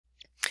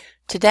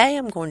Today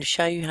I'm going to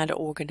show you how to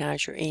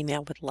organize your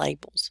email with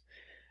labels.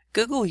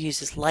 Google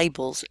uses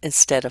labels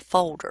instead of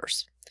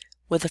folders.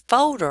 With a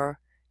folder,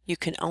 you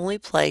can only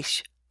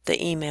place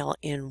the email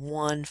in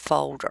one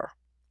folder.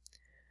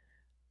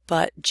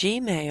 But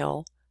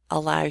Gmail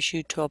allows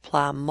you to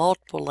apply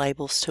multiple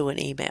labels to an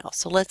email.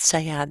 So let's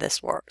see how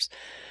this works.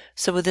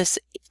 So with this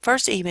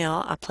first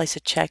email, I place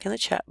a check in the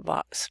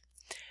checkbox.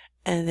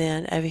 And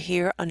then over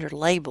here under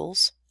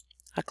labels,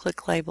 I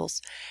click labels,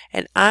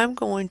 and I'm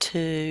going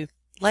to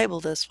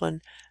label this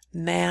one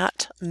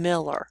Matt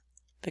Miller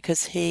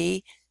because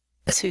he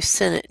is who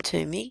sent it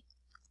to me,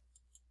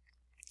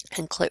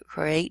 and click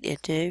create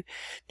and do.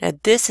 Now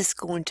this is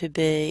going to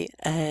be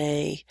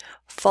a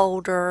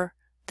folder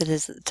that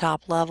is at the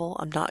top level.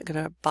 I'm not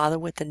going to bother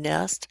with the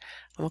nest.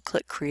 I'm going to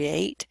click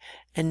create,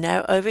 and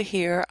now over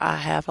here I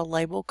have a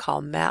label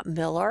called Matt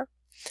Miller,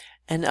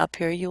 and up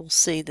here you'll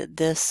see that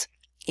this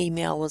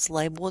email was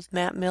labeled with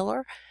Matt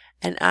Miller,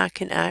 and I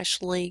can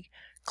actually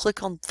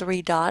click on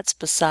 3 dots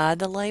beside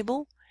the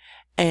label,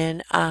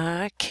 and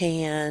I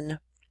can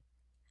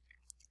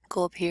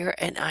go up here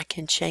and I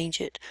can change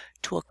it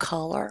to a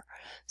color.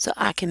 So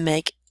I can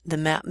make the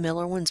Matt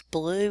Miller ones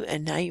blue,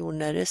 and now you will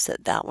notice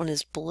that that one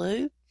is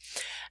blue.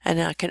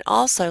 And I can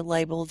also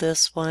label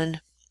this one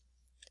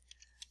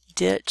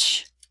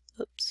ditch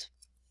the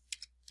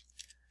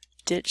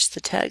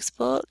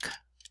textbook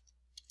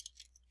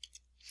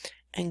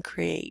and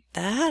create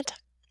that.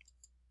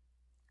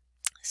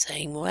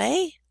 Same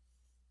way,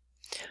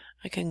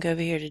 I can go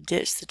over here to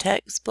ditch the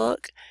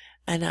textbook,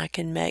 and I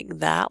can make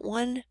that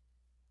one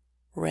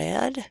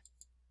red.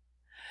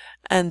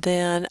 And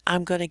then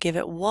I'm going to give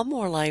it one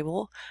more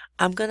label.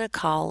 I'm going to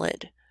call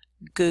it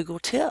Google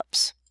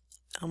Tips.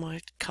 I'm going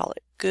to call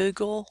it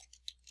Google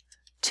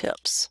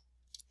Tips.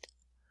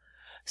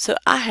 So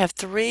I have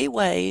 3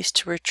 ways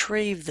to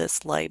retrieve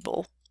this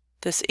label,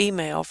 this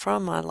email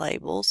from my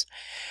labels,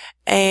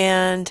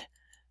 and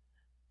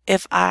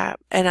I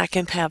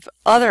can have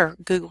other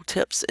Google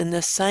Tips in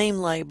this same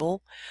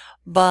label,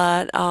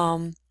 but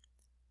I'm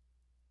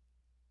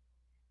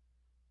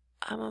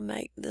going to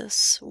make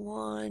this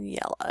one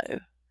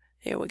yellow.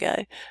 Here we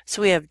go.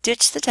 So we have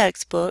Ditch the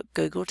Textbook,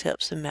 Google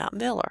Tips, and Matt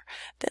Miller.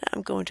 Then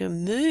I'm going to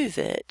move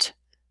it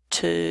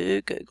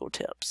to Google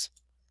Tips.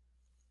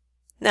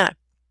 Now,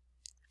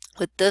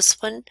 with this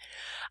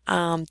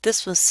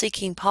one's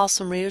Seeking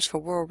Possum Readers for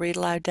World Read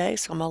Aloud Day,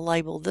 so I'm going to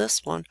label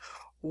this one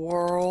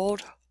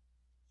World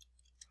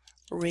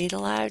Read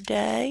Aloud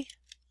Day.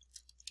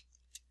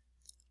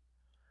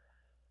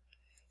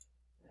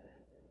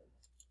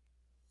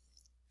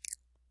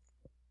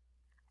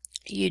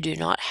 You do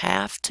not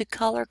have to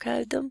color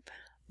code them,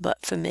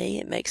 but for me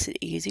it makes it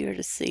easier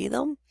to see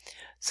them.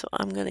 So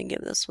I'm going to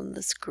give this one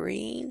this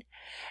green.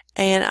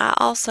 And I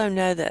also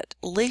know that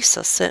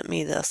Lisa sent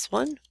me this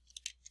one.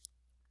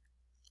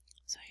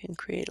 So I can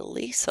create a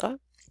Lisa.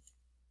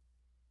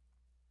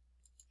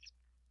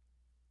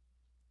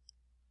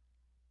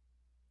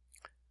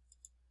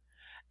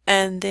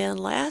 And then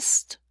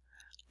last,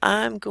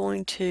 I'm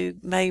going to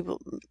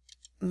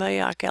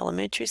Mayock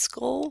Elementary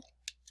School,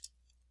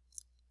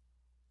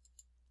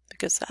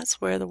 because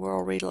that's where the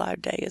World Read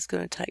Aloud Day is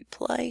going to take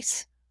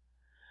place.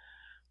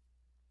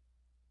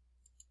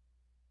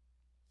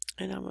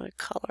 And I'm going to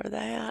color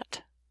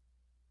that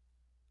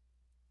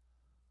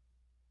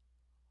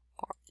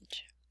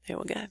orange. There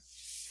we go.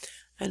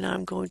 And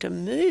I'm going to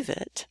move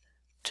it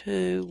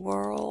to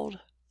World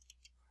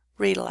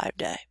Read Aloud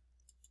Day.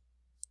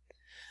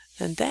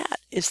 And that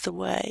is the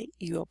way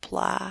you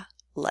apply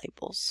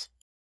labels.